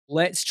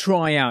Let's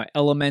try out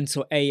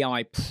Elementor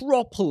AI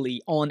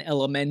properly on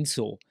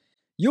Elementor.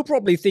 You're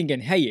probably thinking,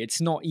 hey, it's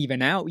not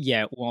even out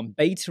yet or on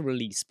beta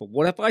release, but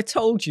what if I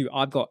told you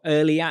I've got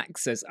early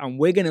access and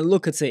we're going to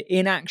look at it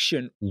in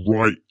action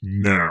right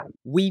now?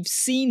 We've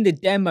seen the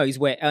demos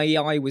where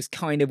AI was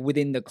kind of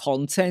within the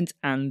content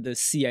and the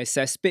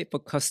CSS bit for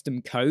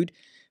custom code.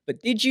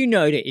 But did you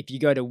know that if you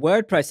go to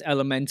WordPress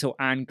Elementor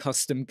and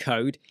custom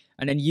code,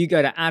 and then you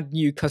go to add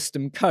new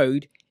custom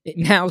code, it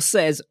now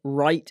says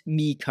write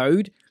me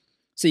code.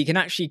 So you can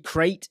actually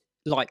create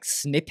like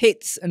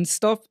snippets and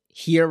stuff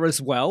here as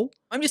well.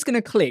 I'm just going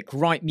to click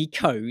write me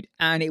code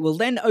and it will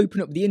then open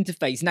up the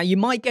interface. Now you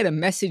might get a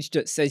message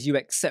that says you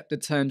accept the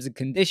terms and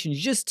conditions.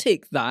 Just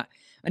tick that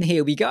and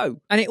here we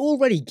go. And it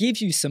already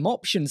gives you some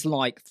options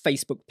like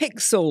Facebook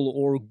Pixel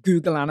or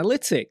Google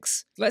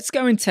Analytics. Let's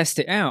go and test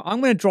it out. I'm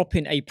going to drop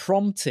in a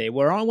prompt here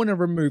where I want to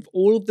remove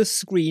all of the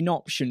screen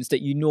options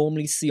that you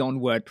normally see on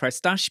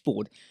WordPress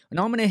dashboard. And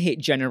I'm going to hit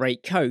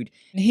generate code.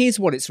 And here's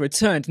what it's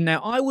returned.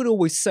 Now, I would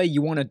always say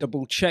you want to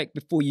double check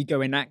before you go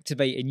and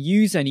activate and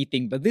use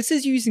anything, but this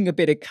is using a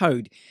bit of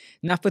code.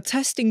 Now, for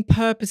testing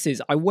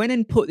purposes, I went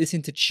and put this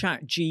into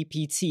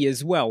ChatGPT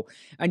as well.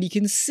 And you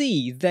can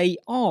see they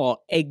are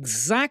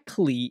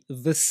exactly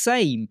the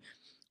same,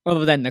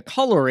 other than the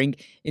coloring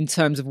in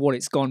terms of what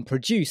it's gone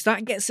produce.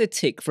 That gets a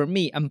tick from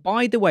me. And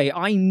by the way,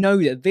 I know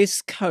that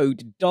this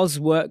code does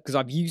work because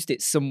I've used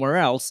it somewhere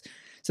else.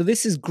 So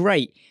this is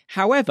great.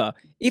 However,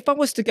 if I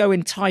was to go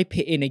and type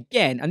it in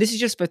again, and this is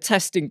just for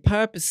testing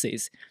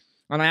purposes,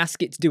 and I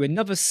ask it to do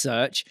another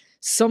search,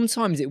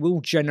 sometimes it will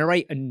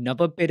generate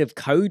another bit of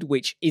code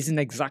which isn't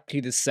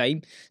exactly the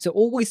same. So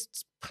always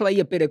play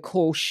a bit of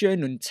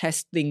caution and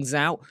test things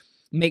out.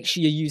 Make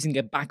sure you're using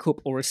a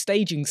backup or a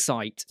staging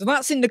site. So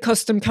that's in the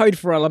custom code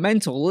for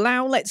Elementor.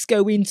 Now let's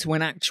go into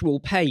an actual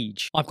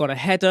page. I've got a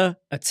header,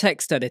 a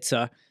text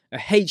editor, a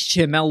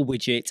HTML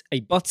widget, a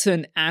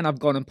button, and I've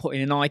gone and put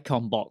in an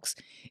icon box.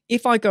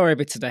 If I go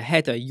over to the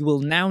header, you will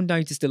now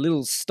notice the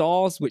little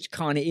stars, which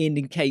kind of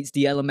indicates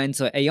the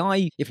Elementor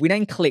AI. If we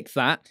then click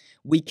that,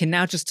 we can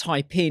now just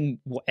type in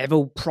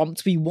whatever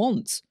prompt we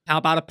want. How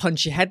about a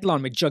punchy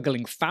headline with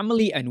juggling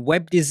family and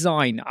web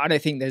design? I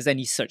don't think there's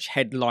any such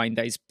headline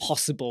that is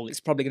possible.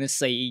 It's probably going to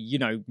say, you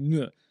know,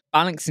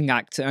 balancing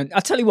act, and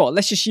I'll tell you what,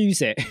 let's just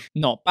use it.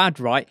 Not bad,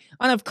 right?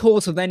 And of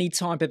course, with any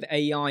type of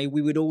AI,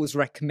 we would always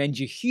recommend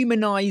you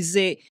humanize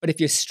it, but if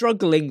you're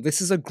struggling,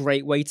 this is a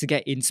great way to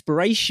get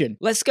inspiration.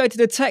 Let's go to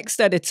the text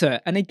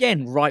editor, and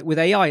again, write with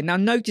AI. Now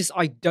notice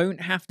I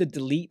don't have to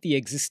delete the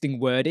existing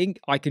wording,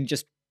 I can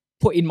just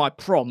put in my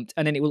prompt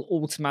and then it will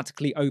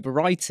automatically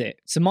overwrite it.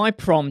 So my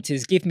prompt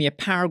is give me a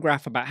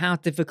paragraph about how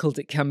difficult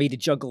it can be to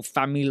juggle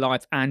family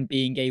life and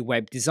being a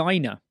web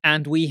designer.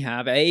 And we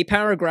have a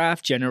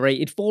paragraph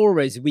generated for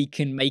us. We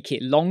can make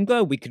it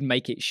longer, we can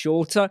make it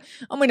shorter.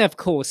 I'm going to of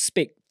course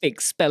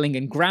fix spelling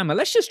and grammar.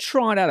 Let's just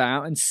try that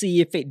out and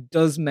see if it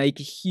does make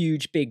a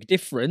huge big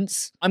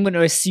difference. I'm going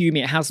to assume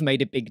it has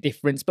made a big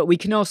difference, but we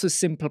can also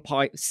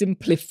simplify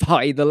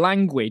the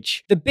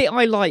language. The bit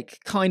I like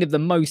kind of the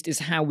most is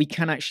how we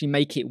can actually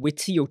make it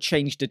witty or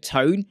change the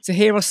tone. So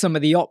here are some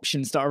of the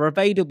options that are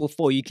available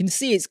for you. You can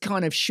see it's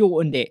kind of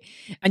shortened it,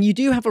 and you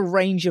do have a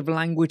range of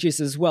languages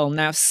as well.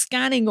 Now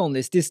scanning on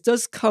this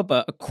does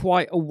cover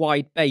quite a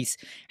wide base.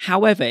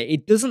 However,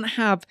 it doesn't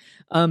have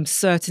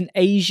certain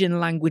Asian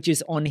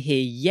languages on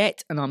here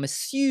yet, and I'm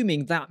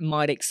assuming that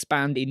might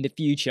expand in the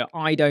future.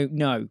 I don't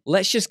know.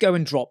 Let's just go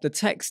and drop the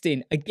text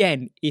in.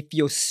 Again, if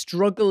you're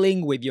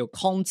struggling with your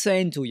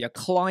content or your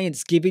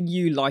client's giving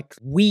you like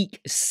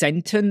weak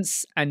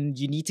sentence and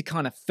you need to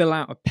kind of fill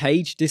out a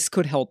page, this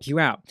could help you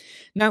out.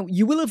 Now,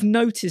 you will have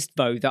noticed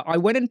though that I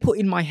went and put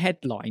in my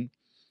headline,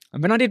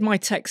 and when I did my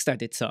text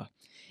editor,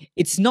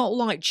 it's not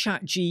like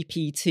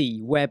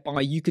ChatGPT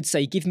whereby you could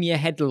say, give me a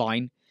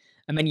headline,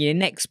 and then your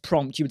next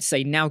prompt, you would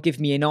say, now give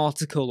me an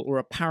article or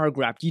a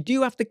paragraph. You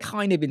do have to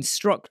kind of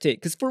instruct it.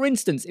 Because for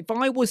instance, if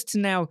I was to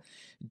now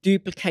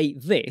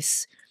duplicate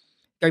this,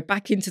 go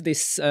back into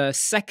this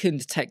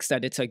second text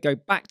editor, go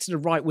back to the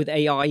write with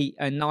AI,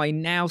 and I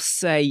now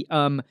say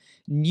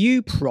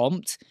new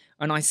prompt,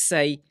 and I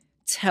say,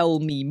 tell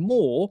me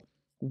more,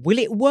 will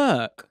it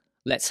work?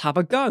 Let's have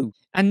a go.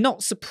 And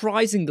not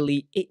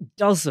surprisingly, it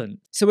doesn't.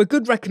 So a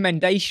good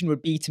recommendation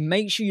would be to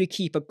make sure you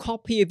keep a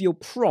copy of your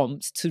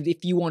prompt to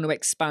if you want to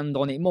expand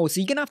on it more.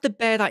 So you're going to have to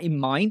bear that in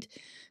mind.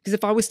 Because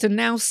if I was to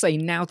now say,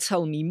 now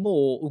tell me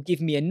more, or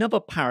give me another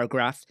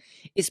paragraph,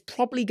 it's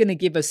probably going to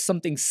give us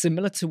something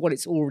similar to what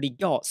it's already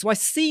got. So I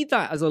see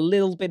that as a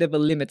little bit of a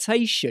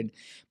limitation,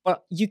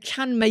 but you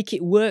can make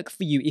it work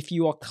for you if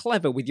you are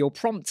clever with your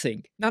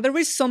prompting. Now, there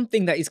is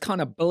something that is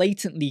kind of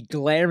blatantly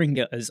glaring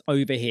at us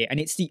over here, and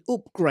it's the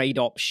upgrade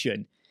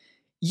option.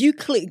 You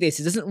click this,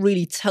 it doesn't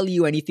really tell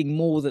you anything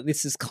more that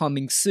this is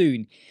coming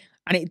soon.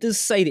 And it does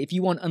say that if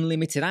you want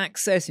unlimited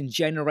access and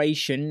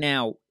generation,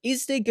 now,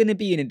 Is there going to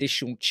be an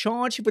additional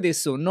charge for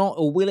this or not,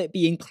 or will it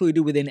be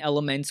included within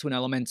Elementor and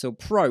Elementor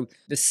Pro?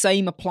 The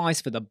same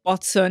applies for the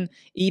button,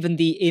 even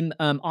the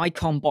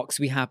icon box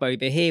we have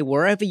over here.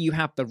 Wherever you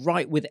have the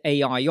Write with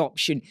AI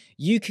option,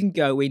 you can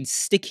go in,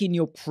 stick in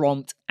your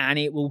prompt, and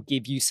it will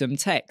give you some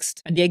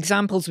text. And the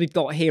examples we've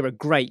got here are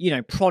great. You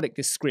know, product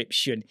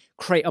description,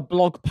 create a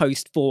blog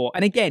post for.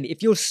 And again,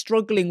 if you're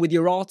struggling with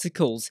your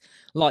articles,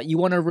 like you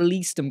want to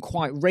release them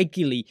quite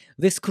regularly,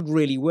 this could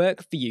really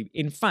work for you.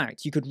 In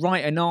fact, you could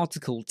write an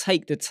article,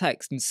 take the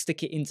text and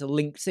stick it into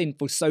LinkedIn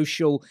for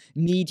social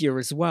media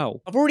as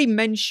well. I've already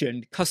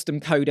mentioned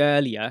custom code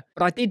earlier,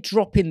 but I did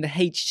drop in the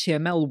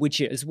HTML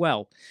widget as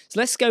well.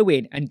 So let's go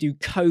in and do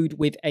code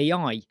with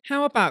AI.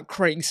 How about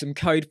creating some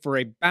code for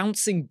a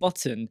bouncing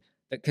button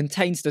that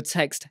contains the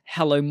text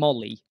 "Hello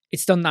Molly"?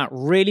 It's done that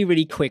really,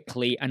 really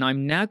quickly, and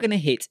I'm now going to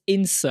hit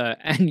insert,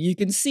 and you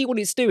can see what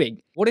it's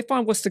doing. What if I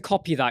was to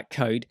copy that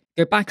code,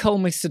 go back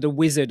almost to the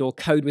wizard or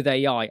code with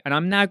AI, and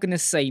I'm now going to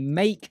say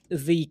make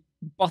the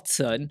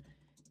button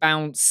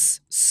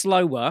bounce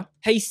slower,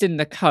 paste in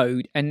the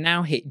code, and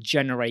now hit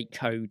generate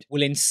code.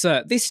 We'll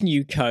insert this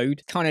new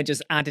code, kind of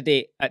just added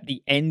it at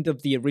the end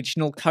of the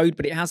original code,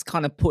 but it has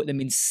kind of put them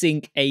in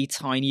sync a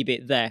tiny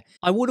bit there.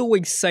 I would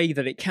always say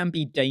that it can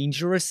be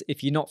dangerous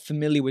if you're not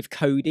familiar with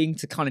coding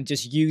to kind of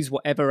just use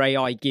whatever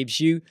AI gives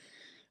you.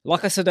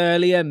 Like I said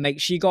earlier, make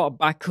sure you got a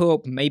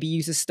backup, maybe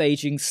use a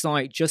staging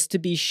site just to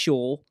be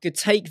sure. You could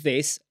take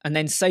this and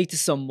then say to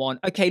someone,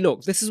 okay,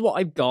 look, this is what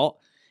I've got.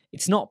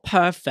 It's not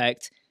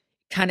perfect.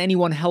 Can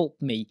anyone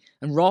help me?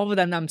 And rather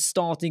than them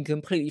starting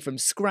completely from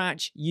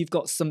scratch, you've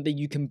got something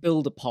you can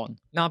build upon.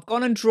 Now, I've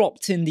gone and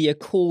dropped in the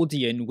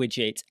accordion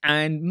widget,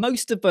 and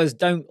most of us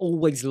don't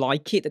always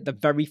like it that the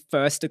very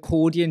first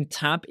accordion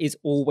tab is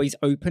always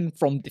open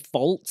from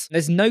default.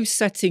 There's no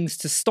settings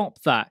to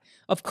stop that.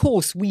 Of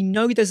course, we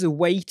know there's a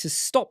way to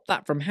stop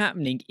that from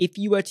happening if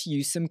you were to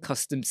use some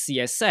custom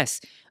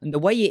CSS. And the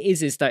way it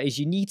is that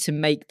you need to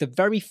make the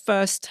very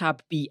first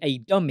tab be a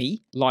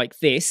dummy, like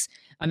this,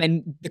 and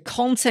then the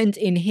content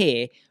in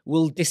here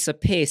will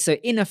disappear. So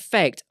in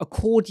effect,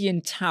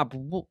 accordion tab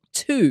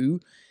 2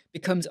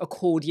 becomes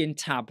accordion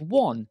tab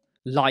 1,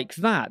 like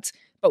that.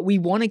 But we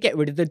want to get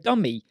rid of the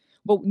dummy.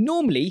 Well,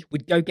 normally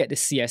we'd go get the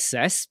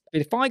CSS,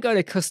 but if I go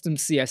to custom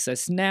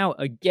CSS now,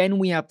 again,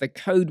 we have the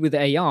code with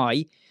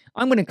AI.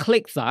 I'm going to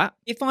click that.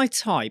 If I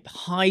type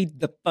hide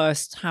the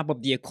first tab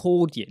of the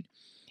accordion,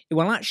 it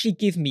will actually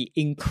give me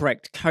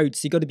incorrect code.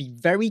 So you've got to be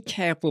very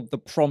careful of the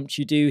prompt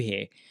you do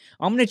here.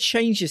 I'm going to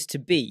change this to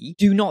be,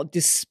 do not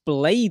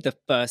display the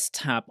first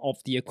tab of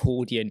the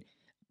accordion.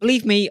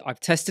 Believe me, I've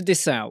tested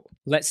this out.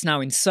 Let's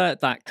now insert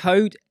that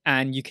code,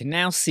 and you can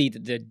now see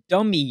that the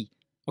dummy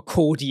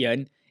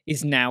accordion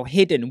is now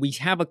hidden. We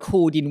have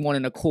accordion 1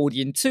 and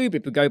accordion 2,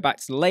 but if we go back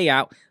to the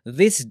layout,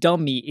 this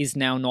dummy is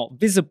now not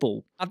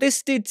visible. Now,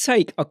 this did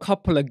take a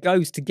couple of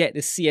goes to get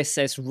the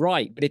CSS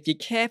right, but if you're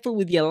careful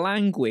with your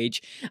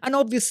language, and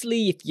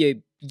obviously if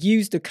you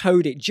use the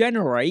code it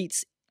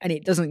generates, and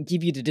it doesn't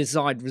give you the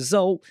desired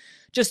result,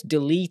 just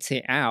delete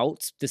it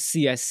out, the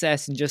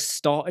CSS, and just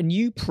start a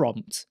new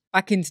prompt.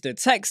 Back into the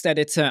text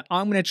editor,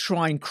 I'm going to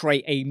try and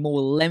create a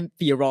more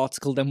lengthier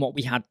article than what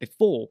we had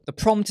before. The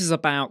prompt is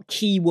about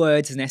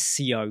keywords and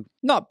SEO.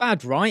 Not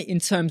bad, right, in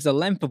terms of the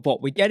length of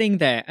what we're getting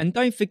there. And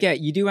don't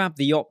forget, you do have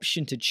the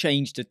option to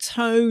change the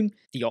tone.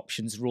 The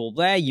options are all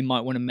there. You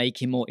might want to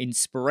make it more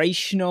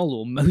inspirational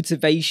or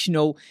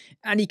motivational,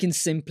 and you can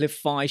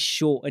simplify,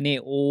 shorten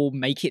it, or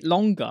make it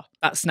longer.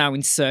 That's now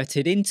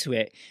inserted into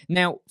it.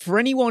 Now, for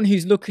anyone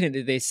who's looking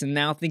at this and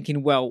now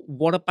thinking, well,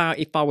 what about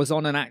if I was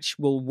on an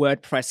actual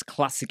WordPress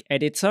classic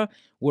editor?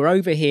 We're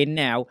over here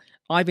now.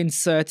 I've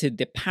inserted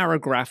the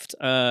paragraphed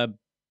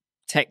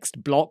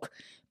text block,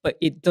 but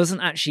it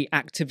doesn't actually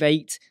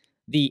activate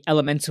the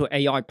Elementor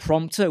AI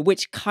prompter,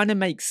 which kind of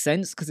makes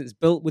sense because it's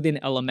built within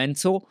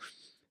Elementor.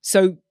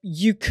 So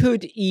you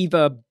could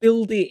either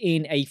build it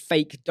in a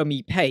fake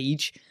dummy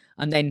page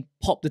and then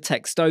pop the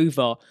text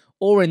over,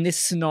 or in this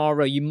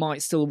scenario, you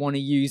might still want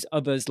to use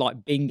others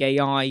like Bing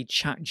AI,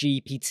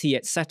 ChatGPT,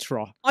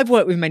 etc. I've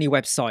worked with many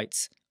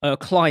websites,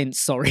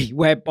 clients,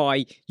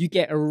 whereby you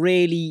get a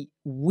really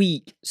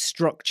weak,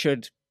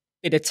 structured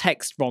bit of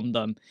text from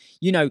them.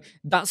 You know,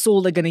 that's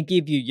all they're going to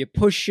give you. You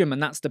push them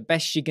and that's the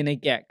best you're going to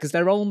get because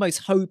they're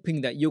almost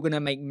hoping that you're going to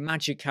make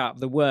magic out of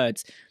the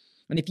words.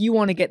 And if you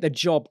want to get the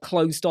job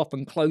closed off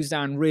and closed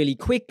down really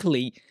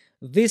quickly,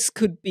 this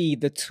could be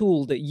the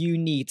tool that you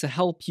need to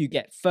help you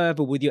get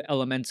further with your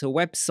Elementor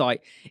website.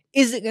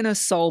 Is it going to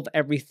solve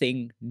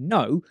everything?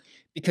 No,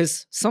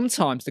 because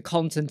sometimes the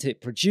content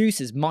it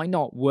produces might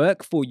not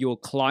work for your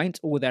client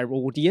or their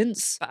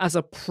audience. But as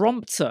a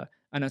prompter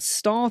and a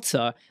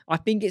starter, I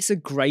think it's a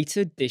great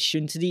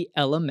addition to the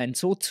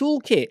Elementor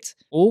toolkit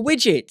or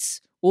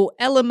widgets, or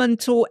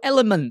Elementor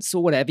elements,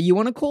 or whatever you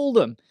want to call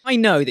them. I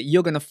know that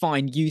you're going to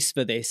find use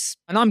for this,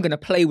 and I'm going to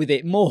play with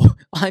it more.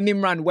 I'm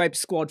Imran Web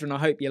Squadron. I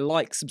hope you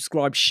like,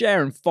 subscribe,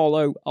 share, and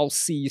follow. I'll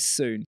see you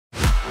soon.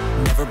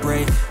 Never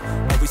break,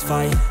 always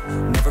fight,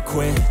 never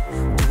quit,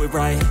 do it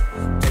right,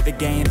 play the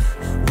game,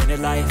 win it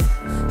life,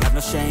 have no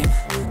no shame,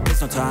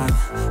 there's no time.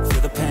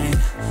 Feel the pain,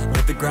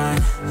 live the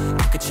grind.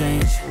 I could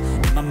change,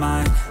 in my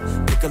mind.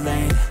 Pick a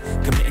lane,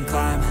 commit and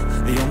climb.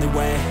 The only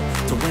way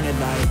to win at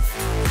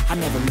life. I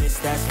never miss,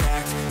 that's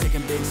fact.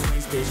 Taking big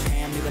swings, bitch,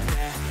 hand me the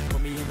bat.